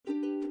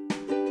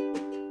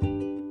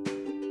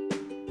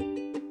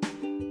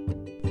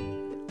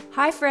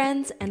Hi,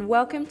 friends, and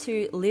welcome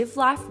to Live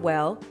Life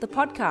Well, the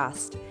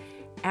podcast.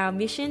 Our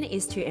mission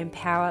is to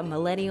empower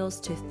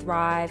millennials to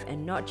thrive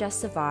and not just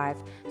survive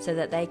so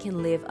that they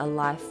can live a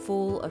life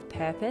full of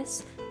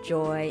purpose,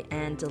 joy,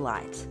 and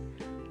delight.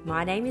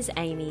 My name is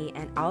Amy,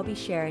 and I'll be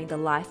sharing the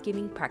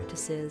life-giving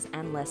practices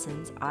and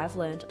lessons I've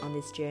learned on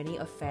this journey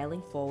of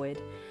failing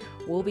forward.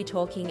 We'll be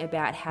talking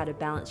about how to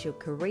balance your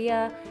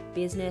career,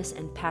 business,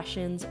 and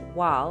passions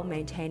while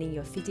maintaining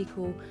your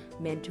physical,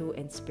 mental,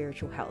 and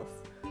spiritual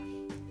health.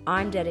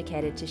 I'm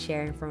dedicated to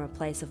sharing from a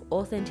place of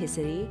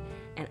authenticity,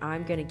 and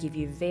I'm going to give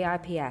you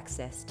VIP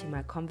access to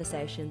my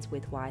conversations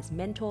with wise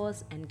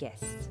mentors and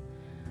guests.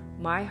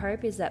 My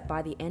hope is that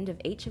by the end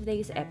of each of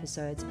these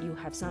episodes, you'll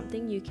have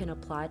something you can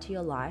apply to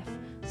your life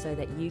so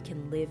that you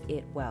can live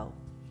it well.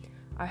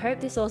 I hope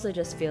this also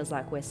just feels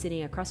like we're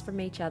sitting across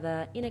from each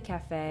other in a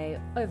cafe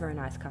over a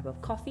nice cup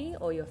of coffee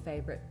or your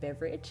favorite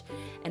beverage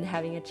and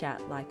having a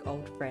chat like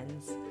old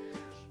friends.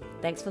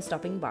 Thanks for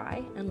stopping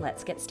by, and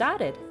let's get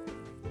started.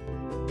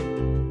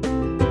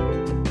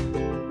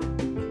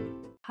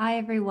 Hi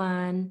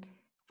everyone,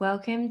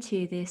 welcome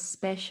to this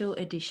special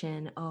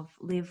edition of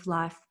Live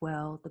Life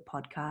Well, the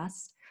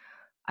podcast.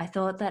 I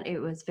thought that it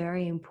was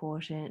very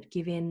important,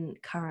 given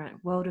current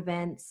world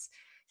events,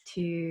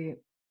 to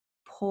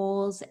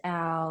pause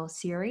our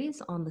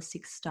series on the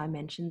 6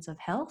 dimensions of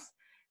health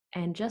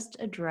and just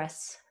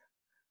address,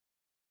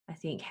 I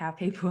think, how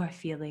people are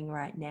feeling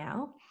right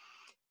now.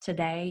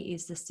 Today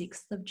is the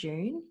 6th of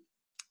June,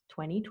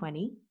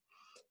 2020,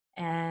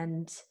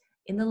 and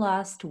in the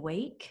last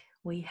week,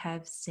 we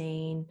have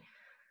seen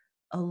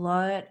a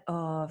lot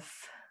of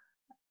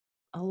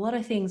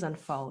things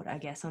unfold, I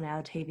guess, on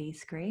our TV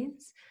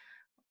screens.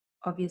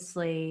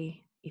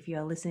 Obviously, if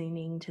you're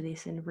listening to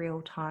this in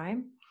real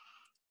time,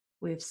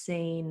 we've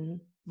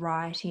seen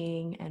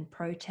rioting and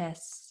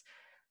protests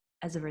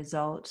as a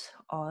result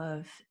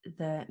of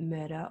the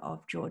murder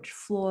of George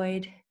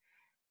Floyd.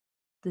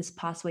 This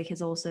past week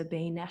has also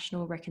been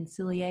National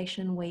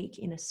Reconciliation Week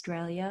in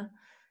Australia,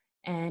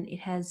 and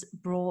it has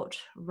brought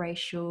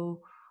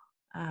racial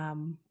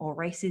or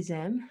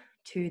racism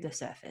to the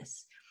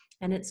surface.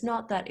 And it's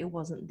not that it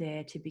wasn't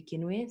there to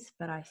begin with,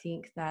 but I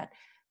think that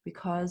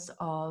because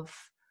of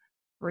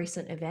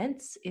recent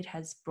events, it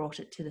has brought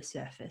it to the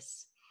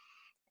surface.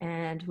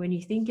 And when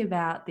you think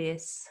about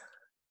this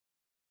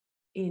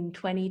in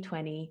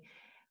 2020,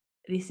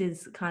 this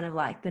is kind of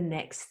like the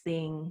next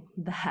thing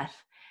that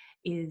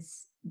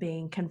is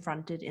being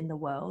confronted in the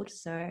world.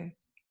 So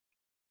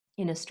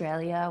in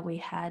Australia, we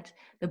had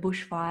the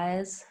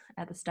bushfires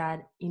at the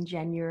start in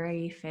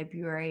January,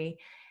 February,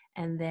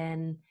 and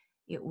then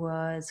it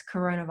was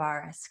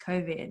coronavirus,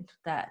 COVID,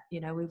 that,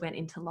 we went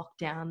into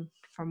lockdown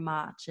from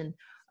March and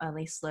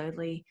only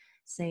slowly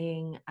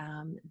seeing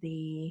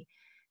the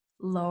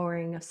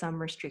lowering of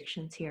some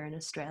restrictions here in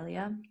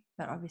Australia.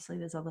 But obviously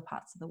there's other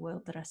parts of the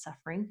world that are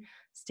suffering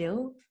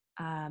still.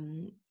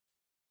 And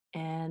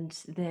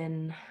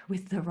then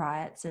with the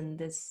riots, and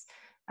there's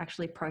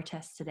actually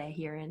protests today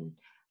here in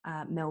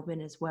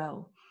Melbourne as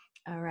well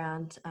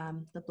around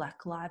the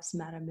Black Lives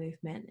Matter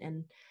movement.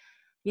 And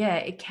yeah,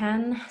 it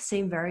can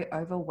seem very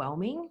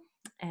overwhelming.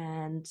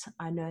 And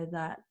I know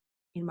that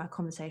in my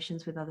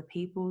conversations with other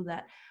people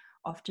that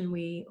often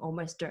we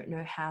almost don't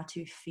know how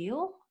to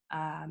feel,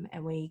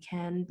 and we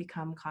can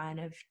become kind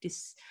of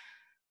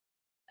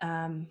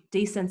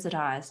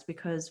desensitized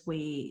because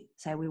we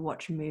say we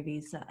watch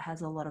movies that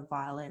has a lot of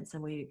violence,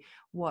 and we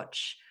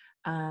watch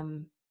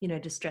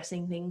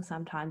distressing things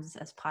sometimes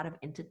as part of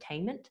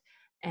entertainment.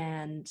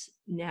 And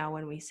now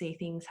when we see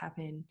things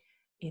happen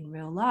in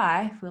real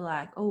life, we're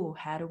like, oh,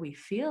 how do we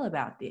feel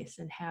about this,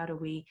 and how do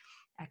we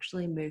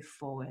actually move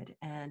forward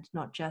and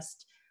not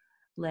just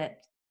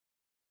let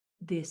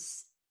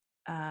this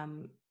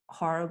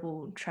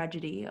horrible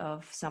tragedy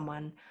of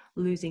someone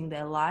losing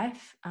their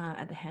life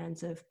at the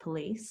hands of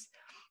police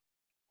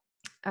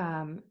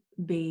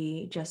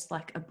be just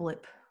like a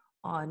blip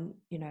on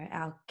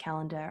our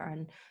calendar,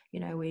 and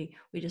we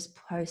just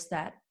post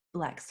that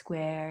black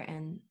square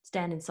and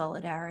stand in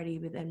solidarity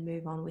with and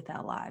move on with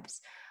our lives.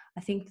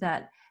 I think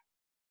that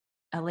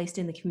at least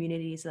in the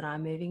communities that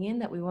I'm moving in,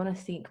 that we want to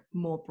think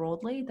more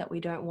broadly, that we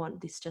don't want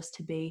this just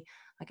to be,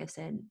 like I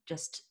said,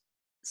 just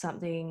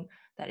something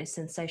that is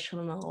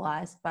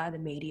sensationalized by the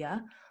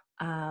media,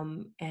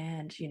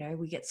 and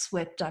we get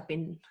swept up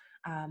in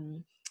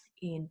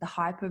the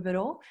hype of it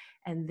all,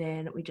 and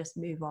then we just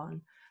move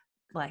on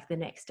like the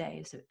next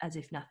day as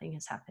if nothing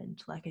has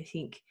happened. Like, I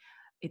think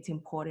it's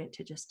important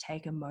to just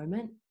take a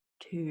moment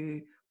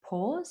to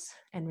pause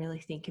and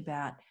really think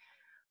about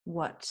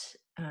what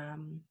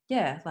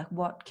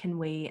can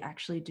we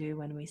actually do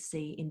when we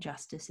see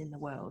injustice in the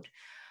world.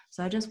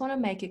 So I just want to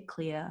make it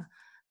clear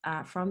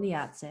from the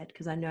outset,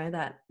 because I know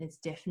that it's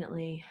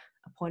definitely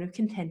a point of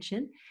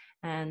contention,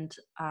 and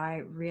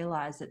I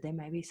realize that there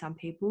may be some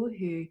people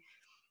who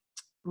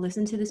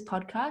listen to this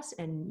podcast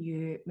and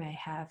you may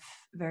have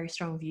very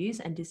strong views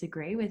and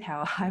disagree with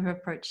how I've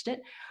approached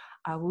it.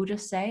 I will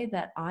just say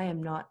that I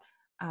am not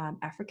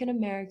African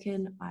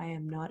American. I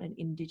am not an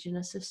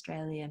Indigenous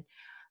Australian.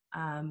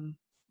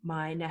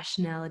 my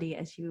nationality,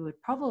 as you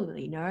would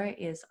probably know,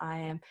 is I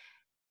am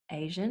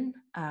Asian,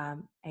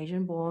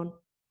 Asian born,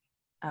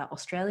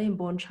 Australian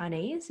born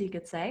Chinese, you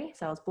could say.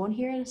 So I was born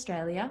here in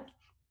Australia.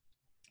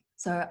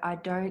 So I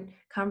don't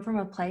come from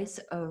a place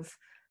of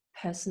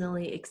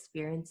personally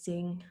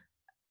experiencing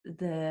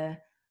the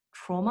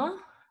trauma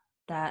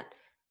that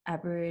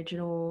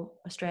Aboriginal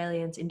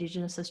Australians,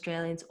 Indigenous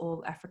Australians,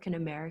 or African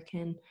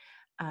American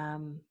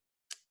um,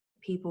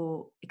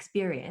 people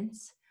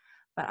experience.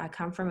 But I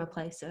come from a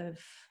place of,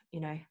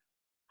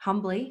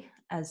 humbly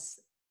as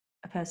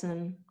a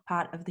person,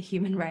 part of the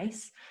human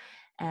race.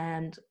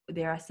 And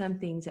there are some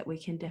things that we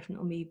can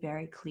definitely be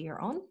very clear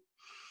on.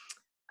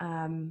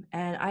 And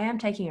I am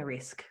taking a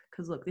risk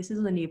because, look, this is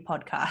a new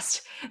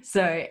podcast.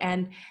 So,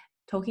 and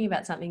talking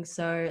about something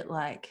so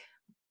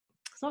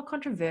it's not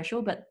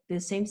controversial, but there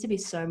seems to be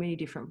so many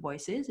different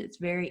voices. It's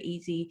very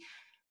easy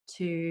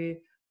to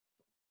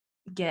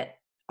get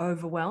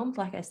overwhelmed,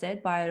 like I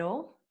said, by it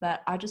all.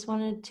 But I just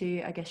wanted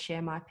to, I guess,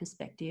 share my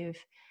perspective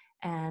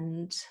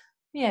and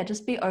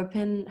just be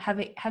open,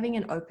 having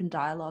an open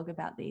dialogue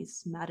about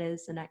these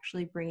matters and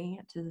actually bringing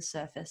it to the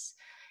surface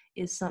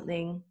is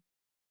something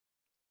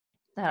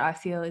that I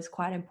feel is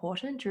quite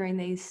important during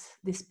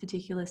this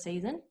particular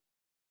season.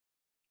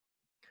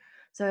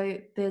 So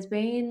there's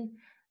been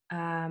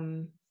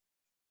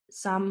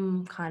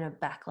some kind of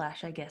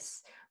backlash, I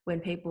guess, when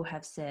people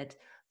have said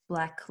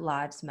Black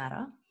Lives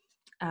Matter.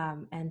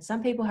 And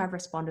some people have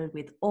responded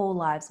with all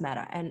lives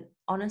matter. And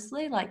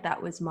honestly,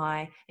 that was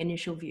my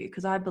initial view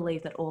because I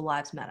believe that all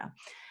lives matter.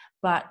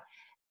 But,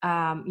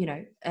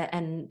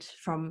 and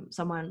from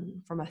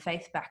someone from a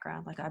faith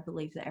background, I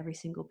believe that every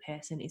single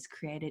person is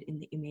created in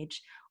the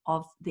image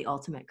of the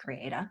ultimate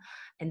creator.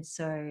 And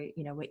so,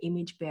 we're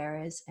image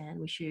bearers and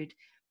we should,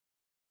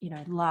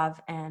 love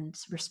and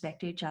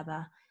respect each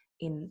other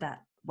in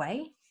that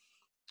way.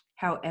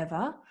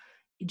 However,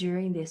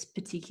 during this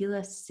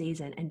particular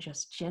season and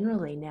just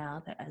generally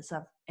now that as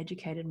I've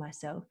educated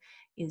myself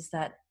is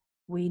that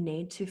we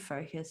need to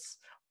focus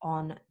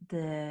on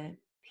the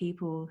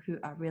people who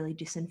are really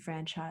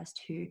disenfranchised,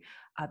 who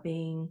are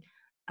being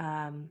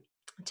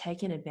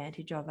taken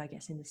advantage of, I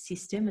guess, in the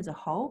system as a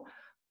whole.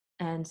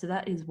 And so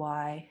that is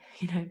why,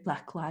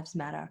 Black Lives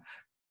Matter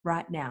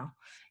right now.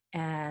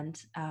 And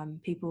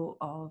people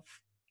of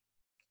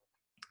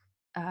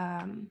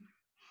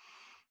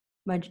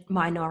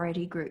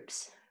minority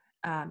groups,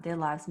 their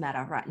lives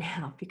matter right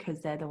now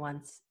because they're the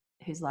ones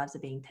whose lives are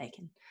being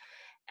taken.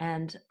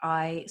 And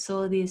I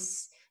saw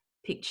this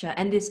picture,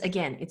 and this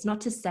again, it's not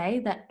to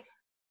say that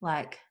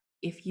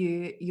if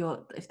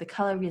the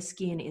color of your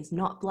skin is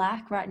not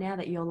black right now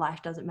that your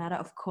life doesn't matter.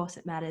 Of course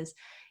it matters.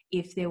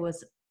 If there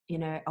was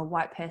a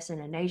white person,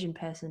 an Asian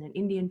person, an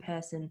Indian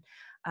person,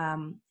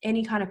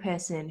 any kind of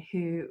person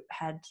who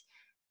had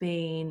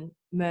been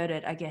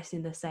murdered, I guess,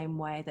 in the same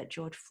way that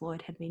George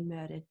Floyd had been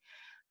murdered,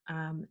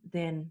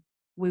 then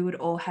we would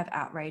all have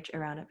outrage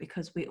around it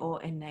because we all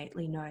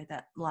innately know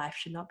that life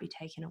should not be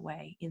taken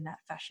away in that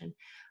fashion,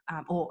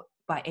 or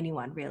by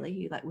anyone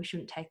really. We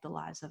shouldn't take the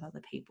lives of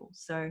other people.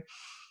 So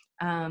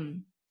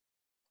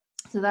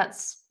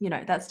that's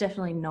that's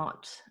definitely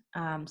not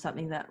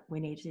something that we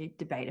need to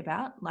debate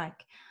about.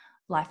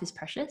 Life is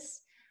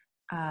precious.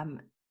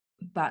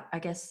 But I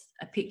guess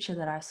a picture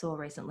that I saw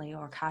recently,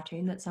 or a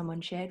cartoon that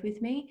someone shared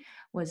with me,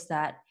 was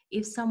that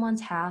if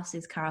someone's house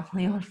is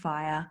currently on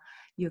fire,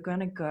 you're going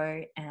to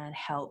go and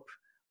help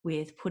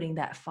with putting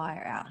that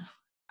fire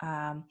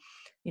out.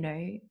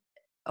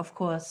 Of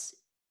course,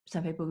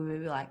 some people will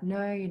be like, no,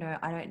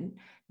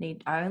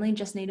 I only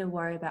just need to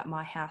worry about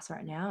my house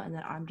right now. And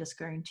then I'm just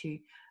going to,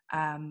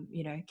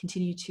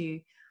 continue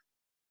to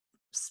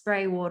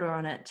spray water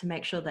on it to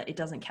make sure that it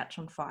doesn't catch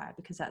on fire,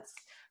 because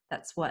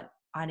that's what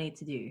I need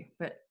to do.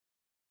 But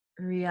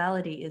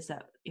reality is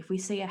that if we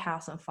see a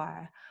house on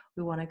fire,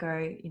 we want to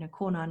go,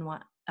 call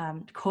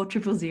 911, call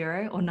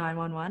 000 or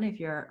 911 if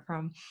you're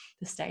from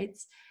the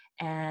States,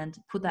 and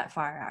put that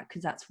fire out,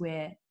 because that's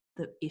where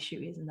the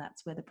issue is and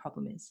that's where the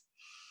problem is.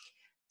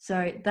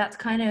 So that's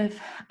kind of,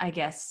 I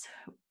guess,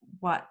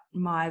 what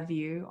my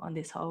view on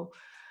this whole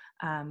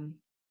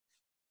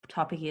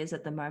topic is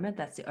at the moment.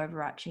 That's the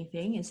overarching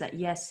thing, is that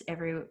yes,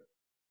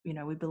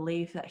 we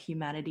believe that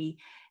humanity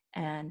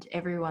and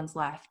everyone's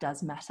life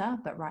does matter,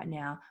 but right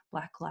now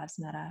Black Lives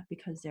Matter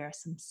because there are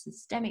some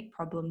systemic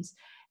problems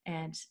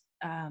and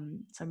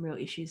some real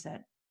issues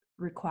that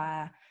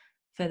require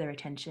further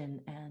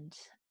attention, and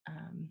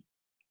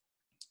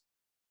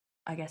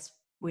I guess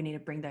we need to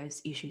bring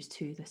those issues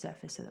to the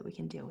surface so that we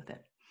can deal with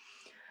it.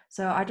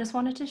 So I just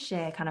wanted to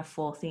share kind of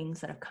 4 things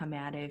that have come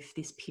out of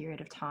this period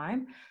of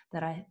time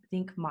that I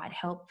think might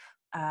help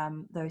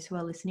those who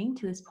are listening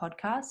to this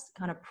podcast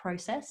kind of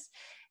process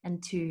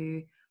and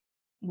to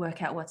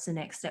work out what's the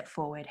next step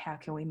forward. How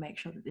can we make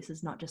sure that this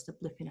is not just a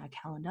blip in our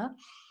calendar?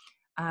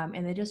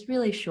 And they're just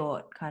really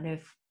short kind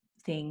of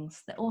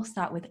things that all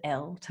start with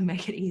L to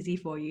make it easy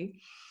for you.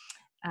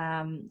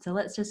 So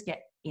let's just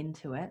get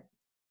into it.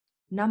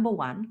 Number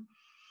 1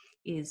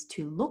 is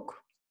to look.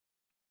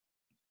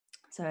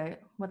 So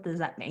what does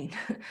that mean?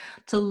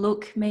 To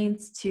look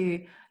means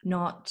to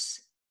not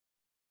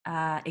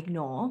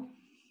ignore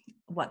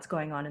what's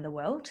going on in the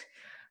world,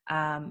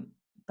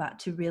 but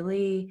to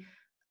really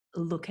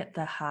look at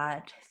the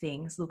hard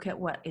things, look at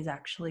what is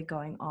actually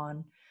going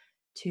on,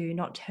 to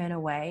not turn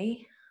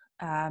away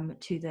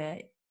to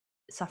the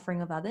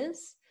suffering of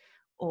others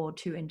or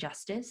to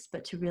injustice,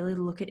 but to really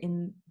look it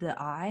in the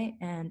eye.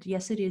 And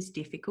yes, it is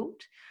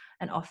difficult.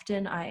 And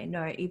often I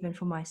know, even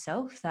for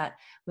myself, that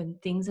when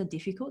things are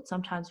difficult,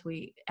 sometimes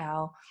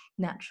our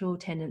natural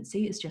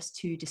tendency is just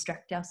to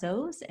distract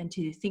ourselves and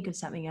to think of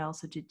something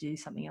else or to do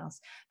something else.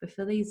 But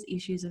for these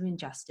issues of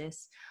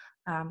injustice,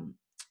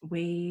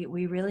 we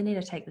really need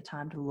to take the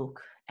time to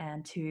look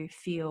and to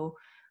feel,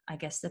 I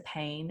guess, the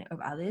pain of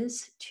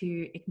others,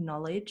 to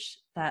acknowledge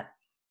that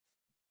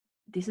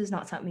this is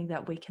not something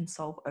that we can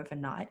solve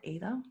overnight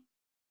either.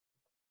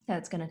 That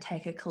it's going to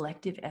take a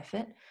collective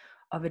effort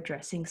of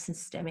addressing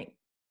systemic,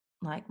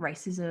 like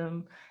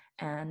racism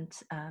and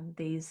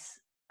these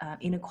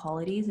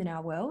inequalities in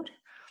our world.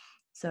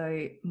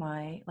 So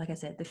like I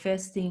said, the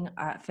first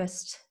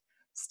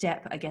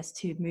step, I guess,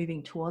 to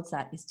moving towards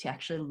that is to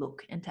actually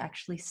look and to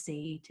actually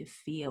see, to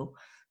feel,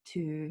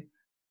 to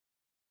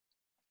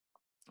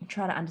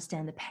try to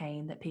understand the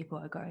pain that people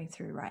are going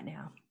through right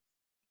now.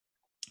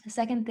 The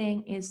second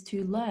thing is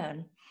to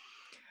learn,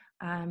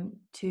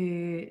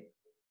 to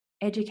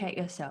educate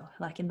yourself.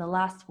 Like in the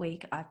last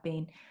week, I've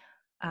been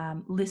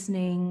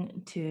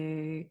listening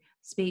to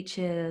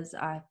speeches,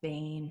 I've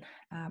been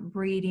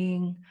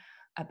reading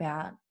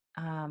about,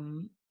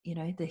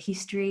 the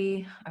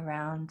history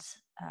around,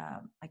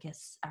 I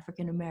guess,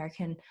 African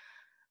American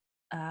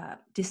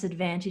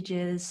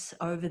disadvantages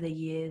over the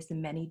years, the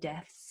many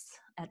deaths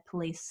at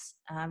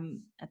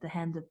the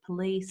hands of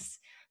police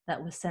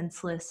that were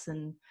senseless,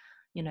 and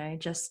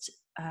just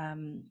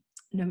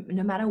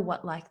no matter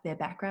what like their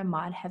background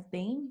might have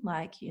been,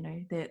 like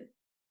there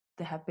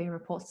have been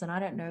reports, and I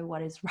don't know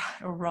what is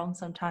right or wrong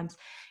sometimes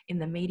in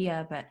the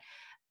media, but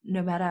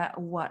no matter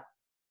what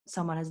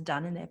someone has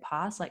done in their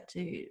past,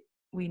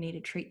 we need to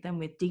treat them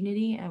with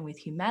dignity and with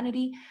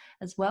humanity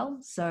as well.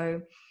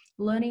 So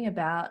learning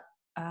about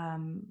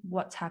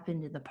what's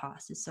happened in the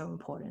past is so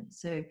important.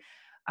 So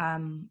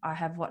I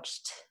have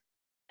watched,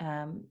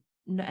 and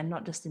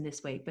not just in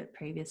this week, but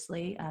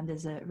previously,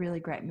 there's a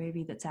really great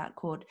movie that's out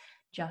called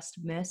Just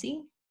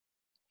Mercy,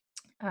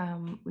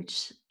 and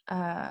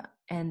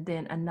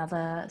then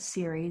another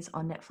series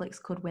on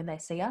Netflix called When They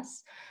See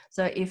Us.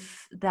 So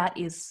if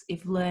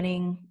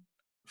learning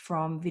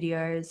from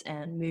videos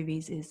and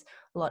movies is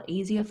a lot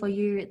easier for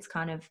you, it's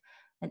kind of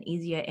an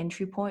easier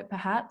entry point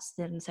perhaps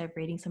than, say,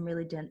 reading some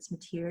really dense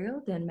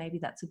material, then maybe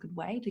that's a good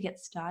way to get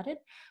started.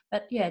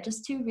 But yeah,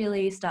 just to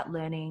really start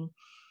learning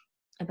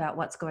about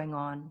what's going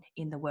on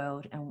in the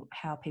world and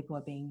how people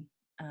are being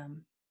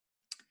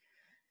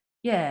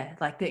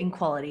like the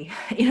inequality,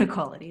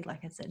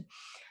 like I said.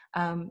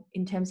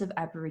 In terms of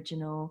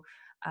Aboriginal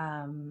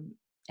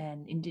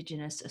and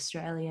Indigenous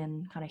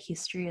Australian kind of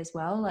history as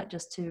well, like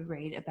just to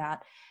read about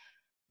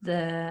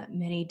the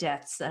many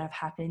deaths that have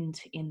happened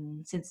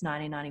since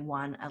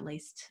 1991, at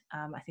least.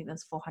 I think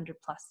there's 400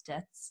 plus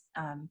deaths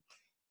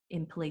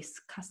in police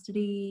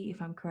custody,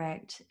 if I'm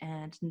correct,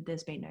 and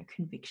there's been no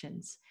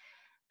convictions.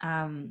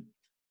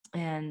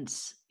 And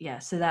yeah,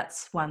 so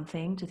that's one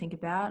thing to think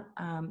about.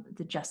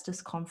 The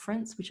Justice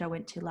Conference, which I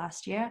went to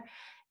last year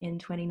in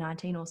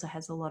 2019, also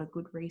has a lot of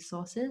good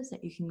resources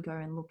that you can go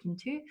and look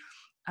into.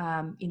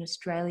 In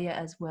Australia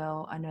as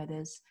well, I know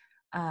there's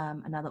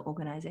another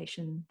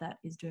organisation that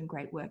is doing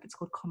great work. It's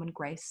called Common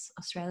Grace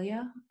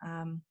Australia.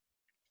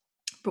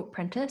 Brooke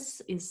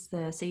Prentice is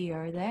the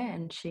CEO there,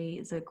 and she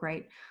is a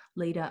great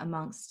leader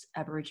amongst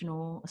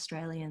Aboriginal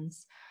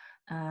Australians.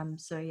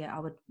 So yeah, I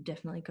would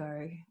definitely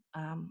go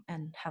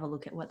and have a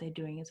look at what they're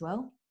doing as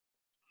well.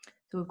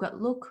 So we've got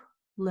look,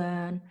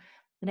 learn.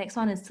 The next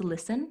one is to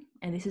listen,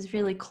 and this is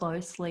really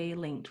closely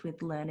linked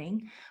with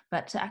learning,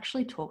 but to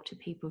actually talk to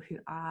people who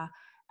are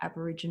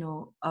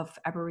Aboriginal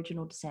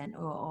descent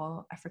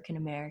or African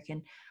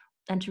American,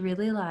 and to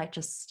really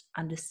to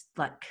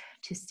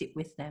sit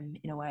with them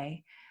in a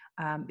way,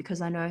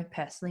 because I know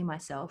personally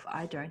myself,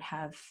 I don't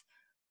have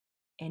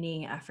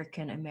any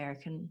African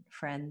American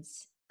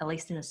friends, at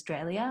least in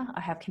Australia.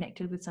 I have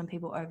connected with some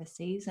people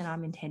overseas, and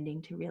I'm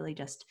intending to really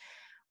just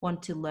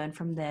want to learn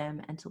from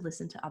them and to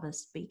listen to other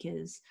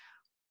speakers.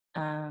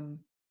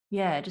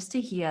 Just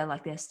to hear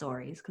like their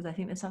stories, because I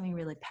think there's something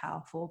really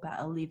powerful about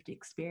a lived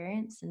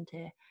experience, and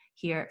to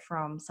hear it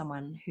from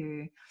someone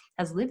who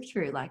has lived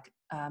through like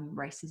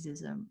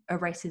racism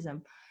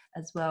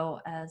as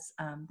well as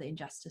the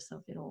injustice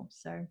of it all.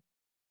 So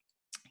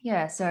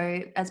yeah,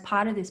 so as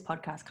part of this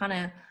podcast, kind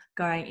of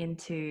going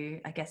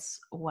into, I guess,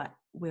 what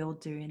we'll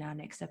do in our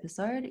next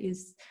episode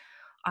is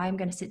I'm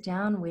going to sit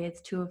down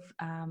with two of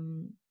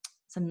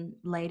some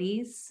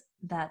ladies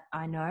that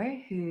I know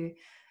who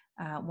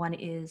one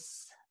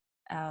is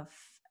of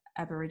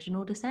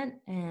Aboriginal descent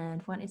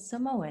and one is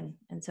Samoan.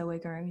 And so we're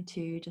going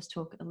to just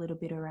talk a little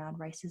bit around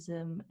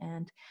racism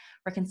and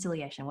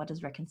reconciliation. What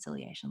does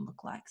reconciliation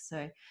look like?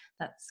 So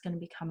that's going to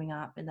be coming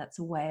up, and that's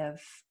a way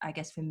of, I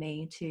guess, for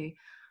me to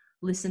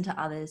listen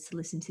to others, to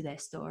listen to their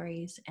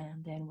stories,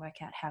 and then work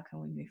out how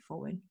can we move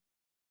forward.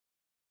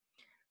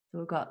 So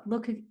we've got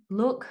look,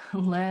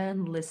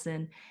 learn,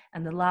 listen,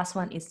 and the last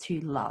one is to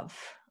love.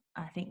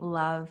 I think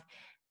love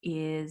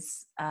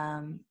is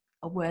a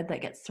word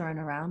that gets thrown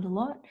around a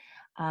lot,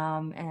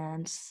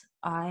 and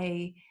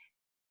I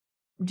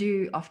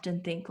do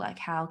often think, like,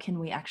 how can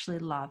we actually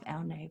love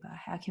our neighbor?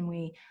 How can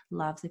we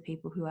love the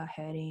people who are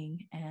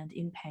hurting and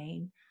in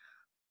pain?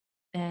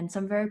 And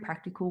some very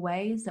practical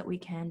ways that we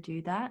can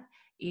do that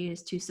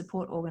is to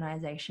support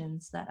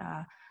organizations that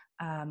are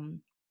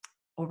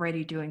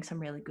already doing some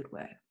really good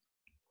work.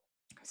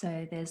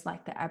 So there's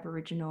like the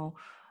Aboriginal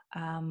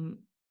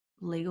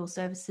legal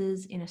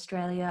services in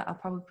Australia. I'll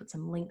probably put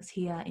some links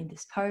here in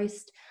this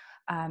post.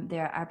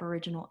 There are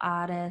Aboriginal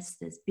artists,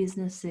 there's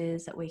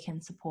businesses that we can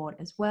support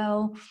as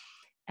well.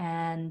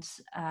 And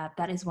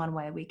that is one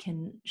way we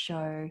can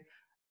show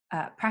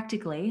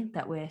practically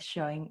that we're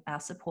showing our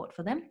support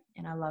for them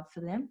and our love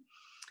for them.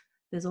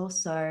 There's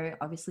also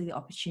obviously the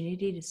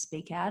opportunity to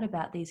speak out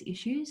about these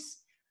issues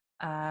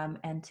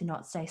and to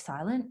not stay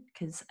silent,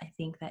 because I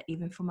think that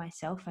even for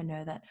myself, I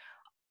know that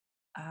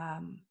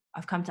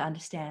I've come to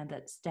understand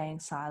that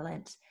staying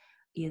silent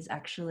is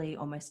actually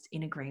almost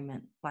in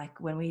agreement. Like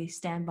when we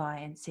stand by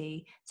and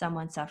see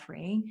someone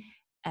suffering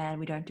and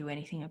we don't do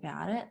anything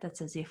about it, that's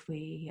as if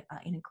we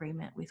are in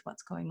agreement with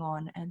what's going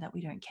on and that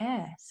we don't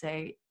care. So,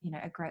 you know,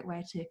 a great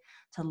way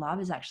to love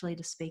is actually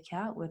to speak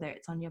out, whether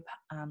it's on your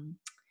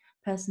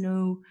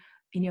personal,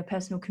 in your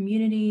personal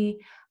community,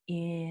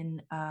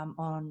 in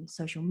on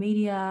social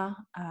media.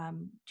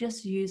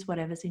 Just use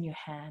whatever's in your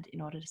hand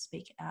in order to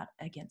speak out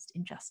against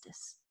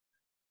injustice.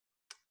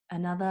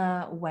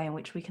 Another way in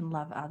which we can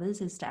love others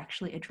is to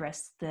actually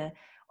address their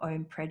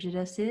own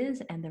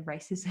prejudices and the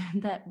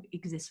racism that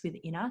exists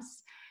within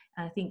us.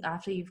 And I think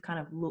after you've kind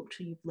of looked,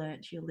 you've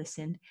learnt, you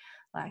listened,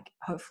 like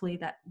hopefully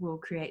that will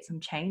create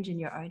some change in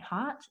your own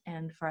heart,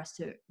 and for us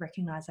to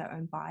recognize our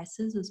own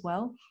biases as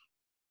well.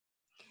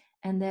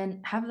 And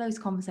then have those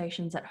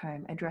conversations at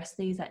home, address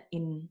these at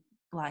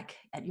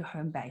your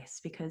home base,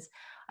 because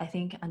I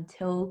think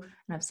until,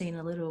 and I've seen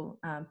a little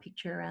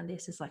picture around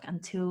this, is like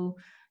until,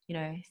 you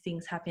know,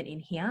 things happen in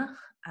here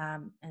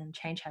and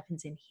change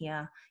happens in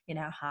here, in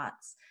our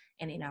hearts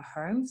and in our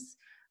homes,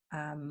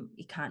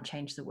 you can't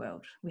change the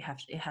world.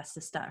 It has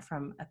to start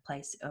from a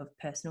place of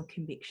personal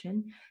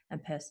conviction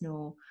and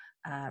personal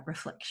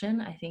reflection,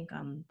 I think,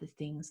 on the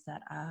things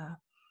that are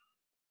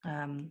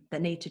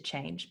that need to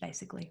change,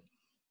 basically.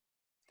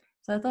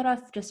 So I thought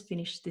I'd just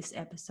finish this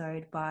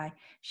episode by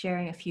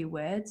sharing a few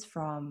words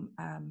from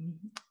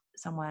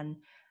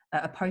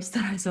a post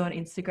that I saw on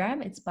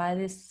Instagram. It's by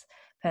this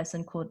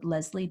person called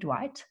Leslie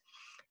Dwight,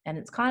 and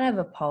it's kind of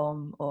a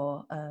poem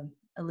or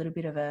a little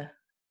bit of a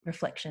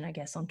reflection, I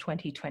guess, on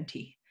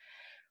 2020.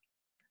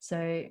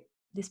 So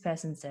this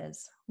person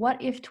says,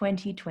 "What if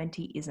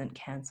 2020 isn't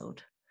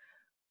cancelled?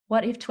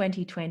 What if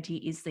 2020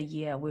 is the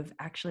year we've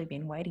actually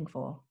been waiting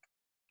for?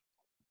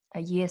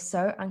 A year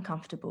so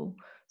uncomfortable,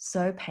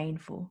 so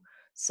painful,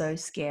 so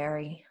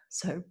scary,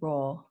 so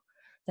raw,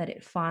 that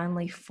it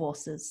finally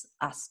forces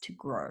us to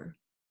grow.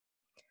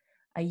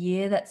 A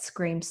year that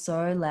screams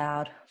so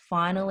loud,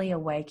 finally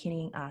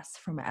awakening us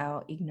from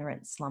our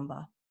ignorant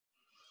slumber.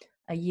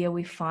 A year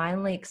we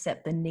finally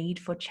accept the need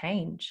for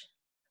change.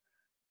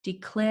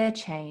 Declare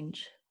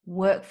change,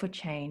 work for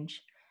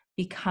change,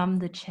 become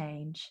the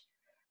change.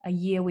 A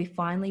year we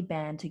finally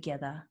band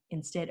together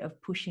instead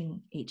of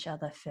pushing each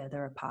other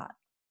further apart.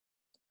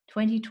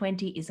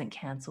 2020 isn't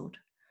cancelled,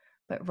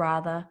 but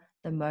rather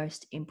the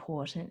most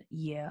important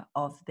year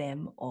of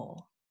them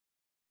all."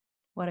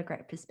 What a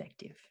great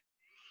perspective.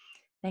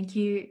 Thank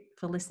you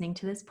for listening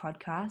to this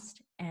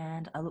podcast,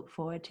 and I look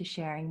forward to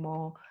sharing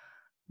more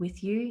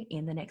with you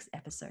in the next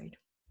episode.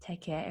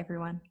 Take care,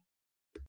 everyone.